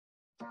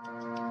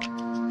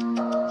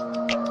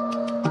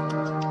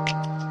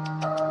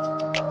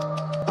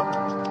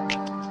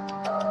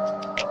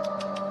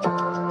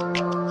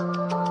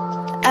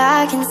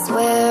can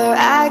swear,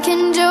 I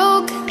can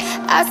joke,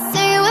 I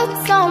say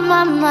what's on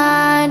my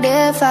mind.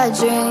 If I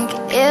drink,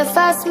 if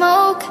I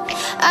smoke,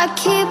 I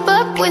keep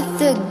up with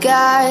the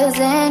guys.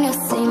 And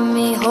you'll see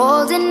me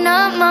holding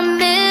up my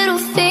middle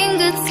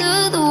finger to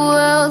the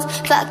world.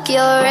 Fuck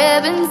your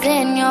ribbons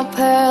and your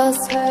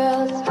pearls.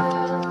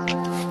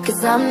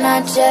 Cause I'm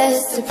not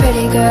just a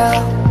pretty girl,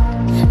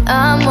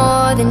 I'm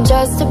more than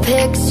just a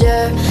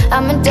picture.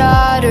 I'm a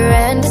daughter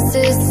and a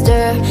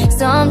sister.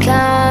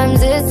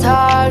 Sometimes it's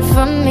hard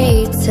for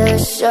me to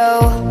show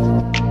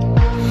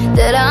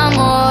that I'm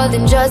more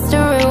than just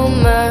a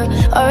rumor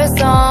or a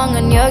song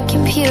on your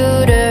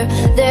computer.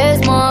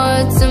 There's more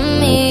to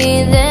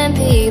me than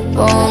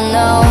people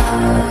know.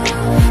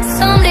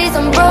 Some days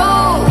I'm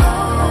broke,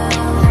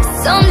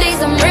 some days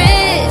I'm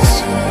rich,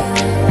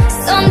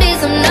 some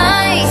days I'm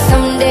nice,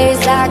 some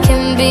days I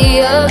can be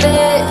a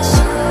bitch.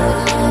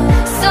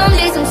 Some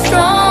days I'm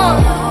strong,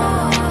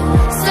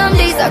 some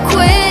days I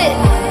quit.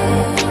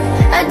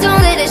 I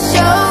don't let it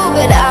show,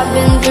 but I've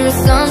been through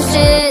some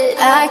shit.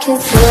 I can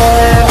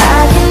swear,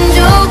 I can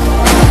joke,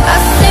 I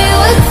say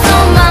what's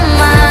on my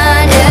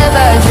mind. If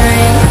I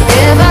drink,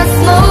 if I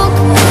smoke,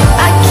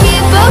 I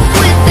keep up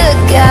with the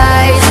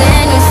guys.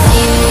 And you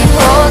see me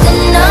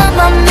holding up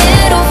my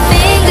middle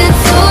finger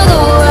to the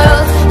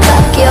world.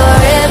 Fuck your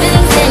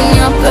ribbons and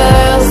your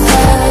pearls.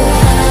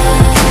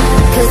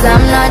 Cause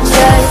I'm not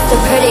just a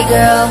pretty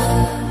girl,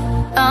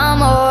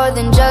 I'm more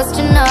than just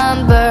a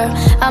number.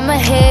 I'm a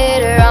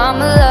hitter, I'm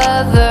a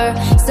lover.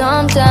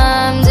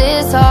 Sometimes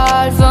it's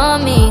hard for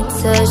me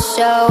to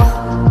show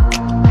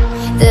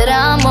that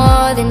I'm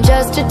more than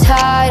just a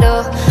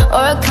title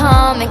or a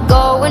comic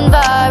going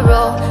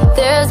viral.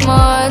 There's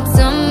more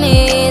to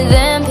me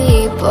than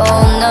people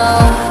know.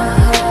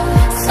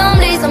 Some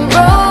days I'm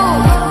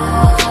broke,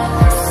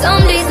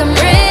 some days I'm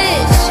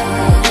rich,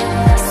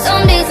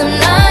 some days I'm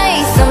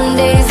nice, some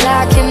days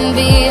I can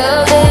be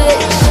a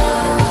bitch.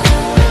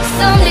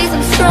 Some days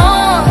I'm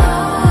strong,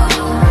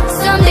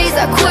 some days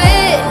I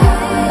quit.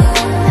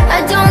 I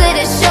don't let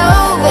it show,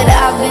 but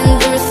I've been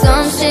through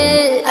some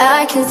shit.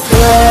 I can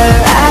swear,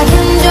 I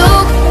can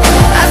joke,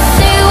 I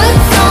say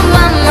what's on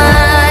my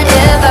mind.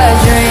 If I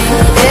drink,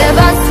 if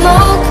I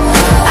smoke,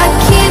 I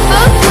keep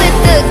up with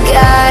the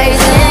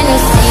guys. And you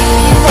see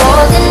me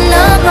holding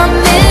up my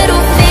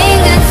middle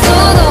finger to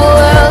the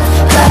world.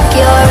 Fuck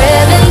your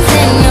ribbons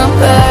and your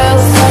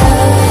pearls.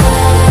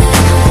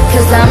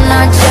 Cause I'm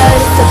not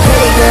just a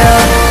pretty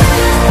girl,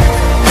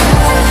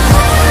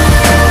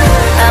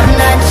 I'm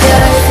not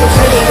just a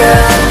pretty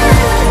girl.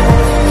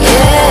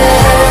 Yeah,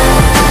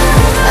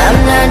 I'm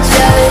not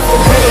just a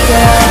pretty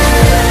girl.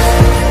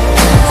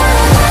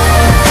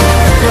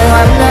 No,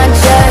 I'm not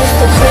just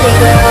a pretty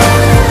girl.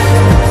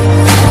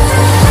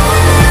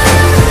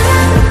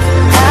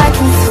 I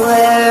can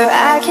swear,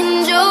 I can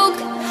joke,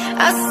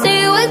 I say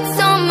what's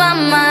on my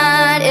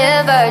mind.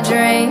 If I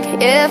drink,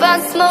 if I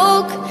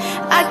smoke,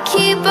 I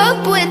keep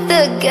up with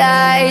the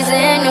guys.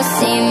 And you'll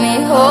see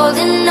me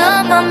holding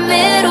up my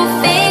middle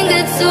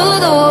finger to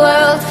the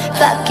world.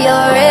 Fuck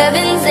your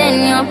ribbons and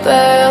your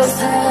pearls.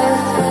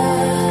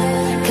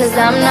 Cause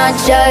I'm not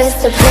just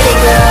a pretty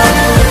girl,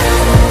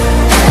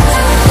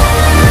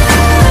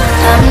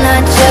 I'm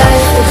not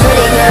just a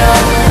pretty girl.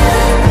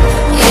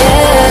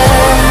 Yeah,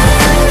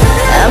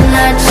 I'm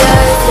not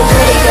just a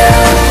pretty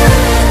girl.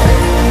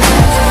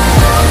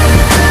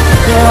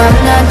 No, I'm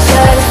not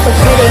just a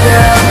pretty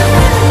girl,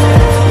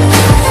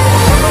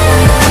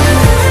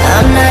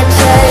 I'm not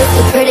just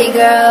a pretty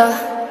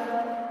girl.